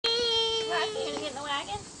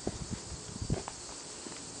wagon?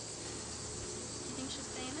 You think she'll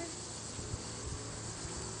stay in it?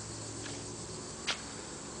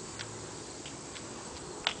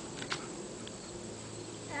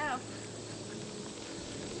 Oh.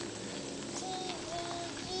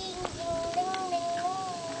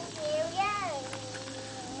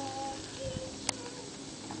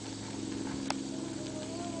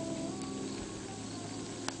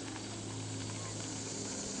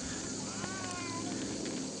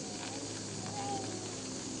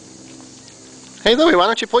 Hey Louie, why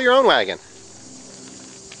don't you pull your own wagon?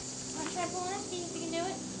 Want to try pulling it? See if you can do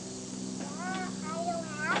it? I don't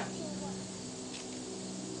have to.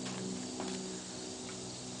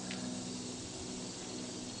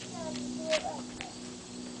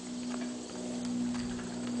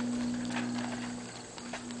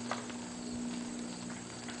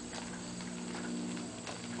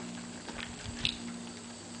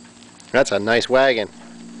 That's a nice wagon.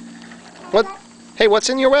 What? Hey, what's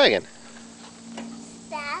in your wagon?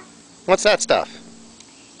 Stuff. What's that stuff?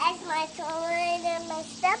 That's my toilet and my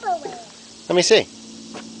stubborn. Let me see.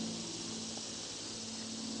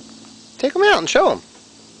 Take them out and show them.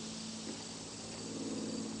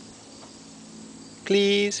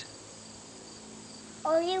 Please.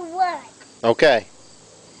 Only one. Okay.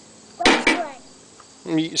 Which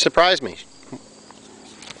one? You surprised me.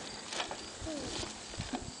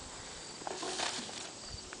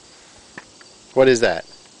 What is that?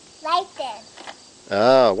 Like this.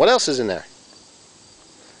 Oh, what else is in there?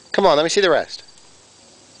 Come on, let me see the rest.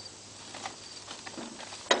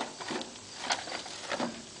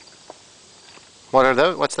 What are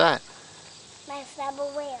those? What's that? My stubborn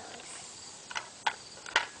wheels.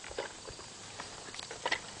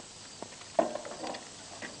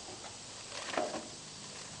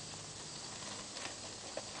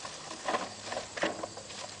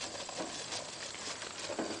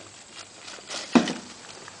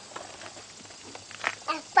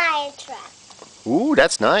 A fire truck. Ooh,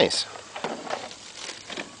 that's nice.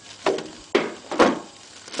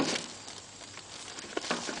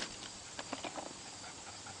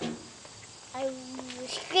 A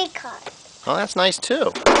streetcar. Oh, that's nice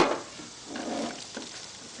too.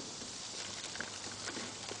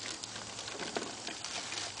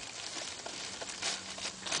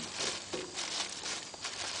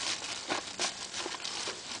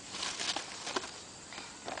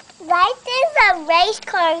 Right there's a race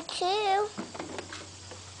car too.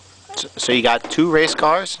 So you got 2 race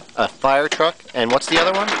cars, a fire truck, and what's the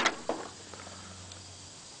other one?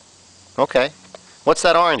 Okay. What's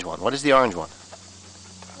that orange one? What is the orange one?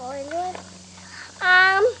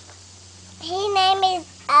 His name is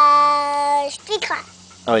streetcar.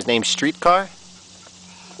 Oh, his name's Streetcar?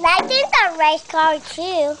 That is a race car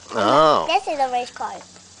too. Oh. This is a race car.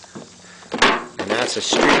 And that's a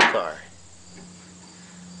streetcar.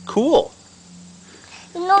 Cool.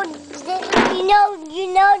 You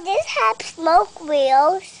know, this has smoke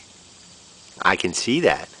wheels. I can see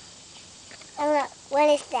that. What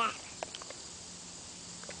is that?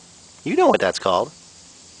 You know what that's called.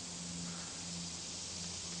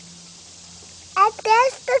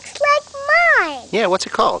 This looks like mine. Yeah, what's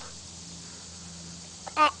it called?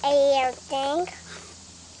 An air thing.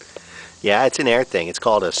 Yeah, it's an air thing. It's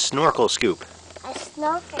called a snorkel scoop. A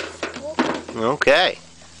snorkel scoop. Okay.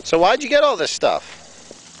 So why'd you get all this stuff?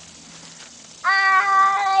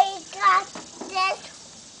 I got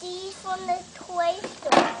these from the toy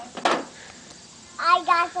store. I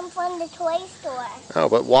got them from the toy store. Oh,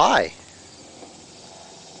 but why?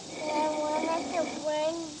 And I wanted to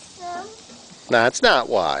bring some. That's not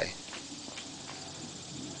why.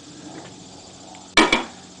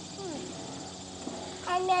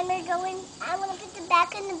 And then I'm going to put them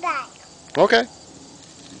back in the bag. Okay.